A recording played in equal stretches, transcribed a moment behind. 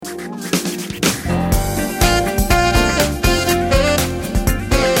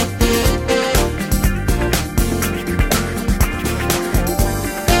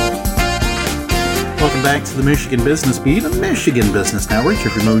welcome back to the Michigan Business Beat, a Michigan Business Network.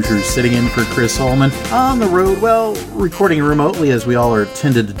 Jeffrey Mosher is sitting in for Chris Holman on the road, recording remotely as we all are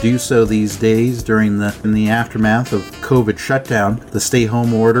tended to do so these days in the aftermath of COVID shutdown, the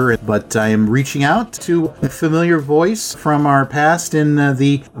stay-home order. But I am reaching out to a familiar voice from our past in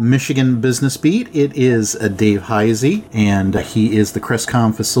the Michigan Business Beat. It is Dave Heisey, and he is the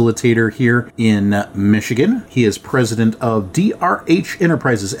Crestcom facilitator here in Michigan. He is president of DRH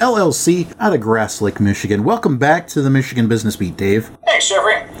Enterprises, LLC, out of Grass Lake, Michigan. Welcome back to the Michigan Business Beat, Dave. Thanks,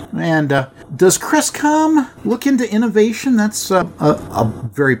 Jeffrey. And does Crestcom look into innovation? That's a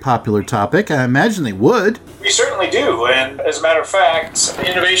very popular topic. I imagine they would. We certainly do. And as a matter of fact,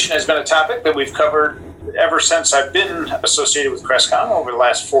 innovation has been a topic that we've covered ever since I've been associated with Crestcom over the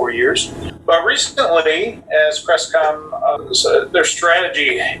last 4 years. But recently, as Crestcom, their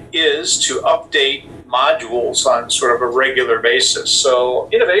strategy is to update modules on sort of a regular basis. So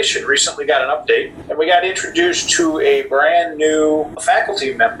innovation recently got an update, and we got introduced to a brand new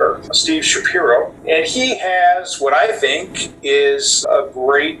faculty member, Steve Shapiro, and he has what I think is a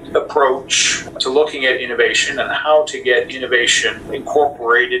great approach to looking at innovation and how to get innovation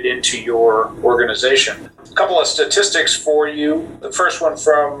incorporated into your organization. A couple of statistics for you. The first one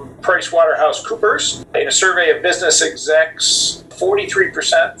from PricewaterhouseCoopers. In a survey of business execs,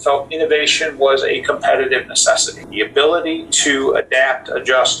 43% felt innovation was a competitive necessity. The ability to adapt,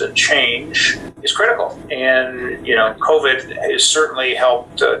 adjust, and change is critical. And, COVID has certainly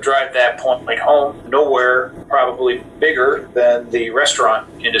helped drive that point home. Nowhere probably bigger than the restaurant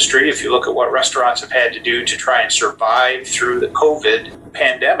industry. If you look at what restaurants have had to do to try and survive through the COVID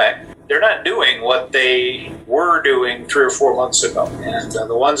pandemic, they're not doing what they were doing 3 or 4 months ago. And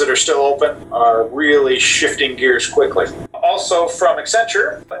the ones that are still open are really shifting gears quickly. Also from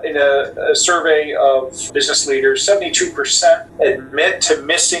Accenture, in a survey of business leaders, 72% admit to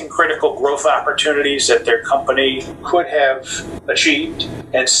missing critical growth opportunities that their company could have achieved,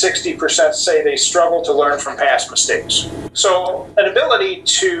 and 60% say they struggle to learn from past mistakes. So an ability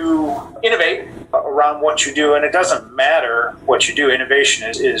to innovate around what you do, and it doesn't matter what you do. Innovation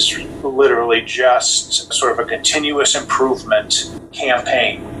is literally just sort of a continuous improvement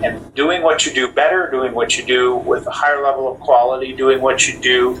campaign, and doing what you do better, doing what you do with a higher level of quality, doing what you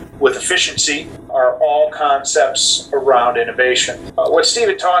do with efficiency are all concepts around innovation. What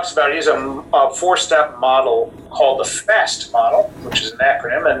Stephen talks about is a 4-step model called the FAST model, which is an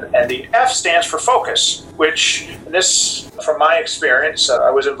acronym, and the F stands for focus, which, this, from my experience, I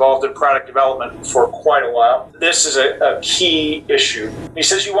was involved in product development for quite a while. This is a key issue. He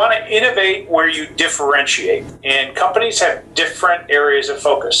says you want to innovate where you differentiate, and companies have different areas of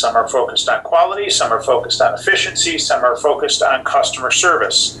focus. Some are focused on quality, some are focused on efficiency, some are focused on customer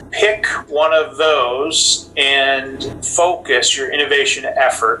service. Pick one of those and focus your innovation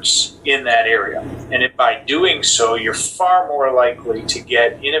efforts in that area. And by doing so, you're far more likely to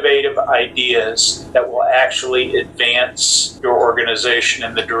get innovative ideas that will actually advance your organization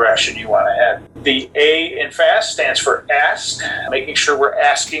in the direction you want to head. The A in FAST stands for ask, making sure we're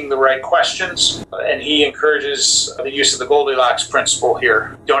asking the right questions. And he encourages the use of the Goldilocks principle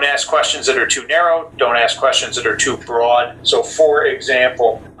here. Don't ask questions that are too narrow. Don't ask questions that are too broad. So, for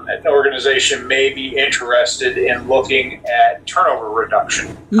example, an organization may be interested in looking at turnover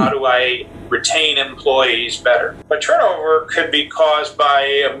reduction. How do I retain employees better? But turnover could be caused by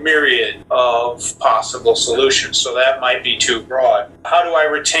a myriad of possible solutions, so that might be too broad. How do I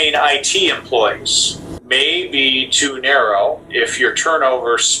retain IT employees? May be too narrow if your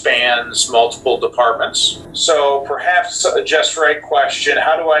turnover spans multiple departments. So perhaps a just right question,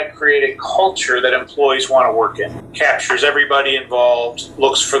 how do I create a culture that employees want to work in? Captures everybody involved,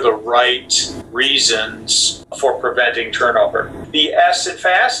 looks for the right reasons for preventing turnover. The S in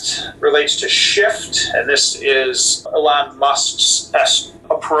FAST relates to shift, and this is Elon Musk's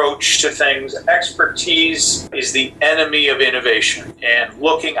approach to things. Expertise is the enemy of innovation, and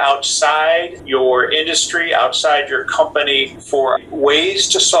looking outside your industry, outside your company for ways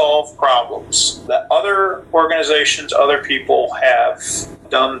to solve problems that other organizations, other people have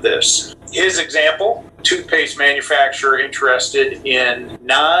done this. His example, toothpaste manufacturer interested in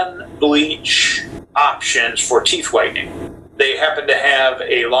non-bleach options for teeth whitening. They happen to have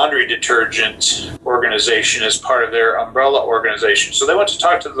a laundry detergent organization as part of their umbrella organization. So they went to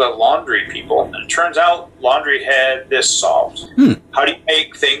talk to the laundry people, and it turns out laundry had this solved. How do you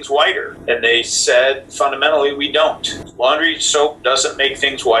make things whiter? And they said, fundamentally, we don't. Laundry soap doesn't make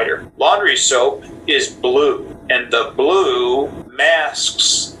things whiter. Laundry soap is blue, and the blue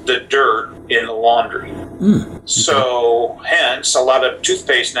masks the dirt in the laundry. So, hence, a lot of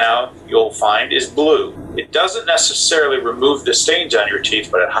toothpaste now you'll find is blue. It doesn't necessarily remove the stains on your teeth,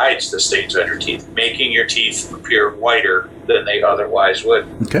 but it hides the stains on your teeth, making your teeth appear whiter than they otherwise would.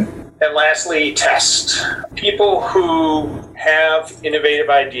 Okay. And lastly, test. People who have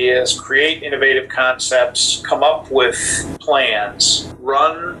innovative ideas, create innovative concepts, come up with plans,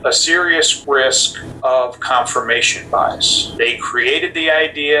 run a serious risk of confirmation bias. They created the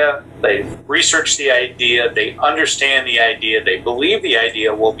idea, they researched the idea, they understand the idea, they believe the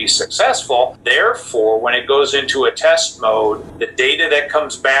idea will be successful. Therefore, when it goes into a test mode, the data that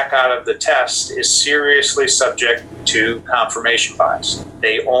comes back out of the test is seriously subject to confirmation bias.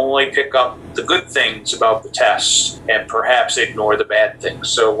 They only pick up the good things about the test and perhaps ignore the bad things.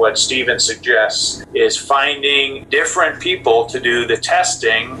 So what Stephen suggests is finding different people to do the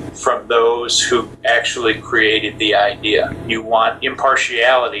testing from those who actually created the idea. You want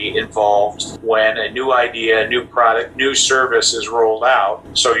impartiality involved when a new idea, a new product, new service is rolled out,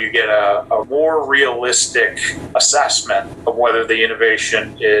 so you get a more realistic assessment of whether the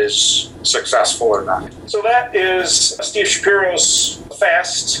innovation is successful or not. So that is Steve Shapiro's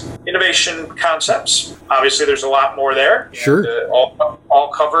FAST innovation concepps. Obviously, there's a lot more there. Sure. And,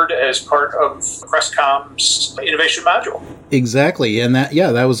 all covered as part of Crestcom's innovation module. Exactly. And that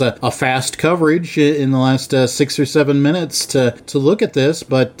was a fast coverage in the last 6 or 7 minutes to look at this.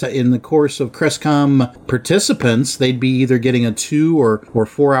 But in the course of Crestcom participants, they'd be either getting a 2 or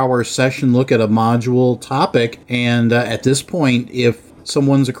 4 hour session look at a module topic. And at this point, if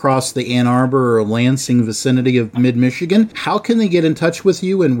someone's across the Ann Arbor or Lansing vicinity of mid-Michigan, how can they get in touch with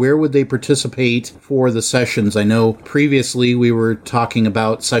you and where would they participate for the sessions? I know previously we were talking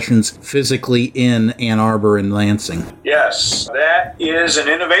about sessions physically in Ann Arbor and Lansing. Yes, that is an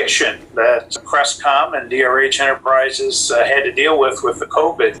innovation that Crestcom and DRH Enterprises had to deal with the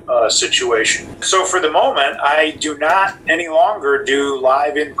COVID situation. So for the moment, I do not any longer do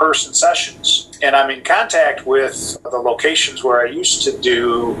live in-person sessions. And I'm in contact with the locations where I used to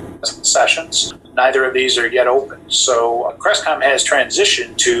do sessions. Neither of these are yet open. So Crestcom has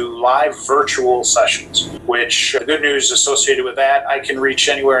transitioned to live virtual sessions, which the good news associated with that, I can reach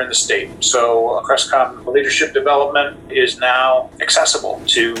anywhere in the state. So Crestcom leadership development is now accessible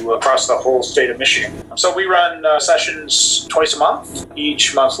to across the whole state of Michigan. So we run sessions twice a month.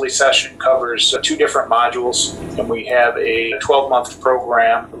 Each monthly session covers 2 different modules, and we have a 12-month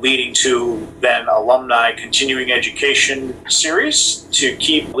program leading to then alumni continuing education series to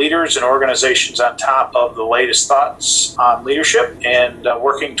keep leaders and organizations on top of the latest thoughts on leadership and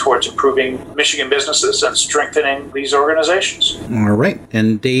working towards improving Michigan businesses and strengthening these organizations. All right.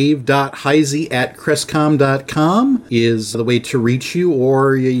 And Dave.Heisey at Crestcom.com is the way to reach you,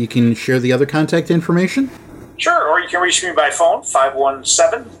 or you can share the other contact information? Sure, or you can reach me by phone,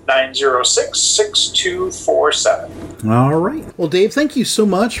 517-906-6247. All right. Well, Dave, thank you so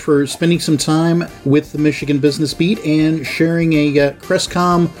much for spending some time with the Michigan Business Beat and sharing a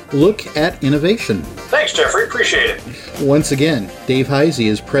Crestcom look at innovation. Thanks, Jeffrey. Appreciate it. Once again, Dave Heisey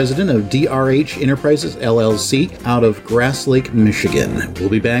is president of DRH Enterprises, LLC, out of Grass Lake, Michigan. We'll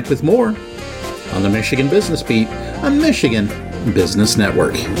be back with more on the Michigan Business Beat on Michigan Business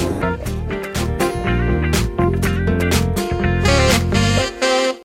Network.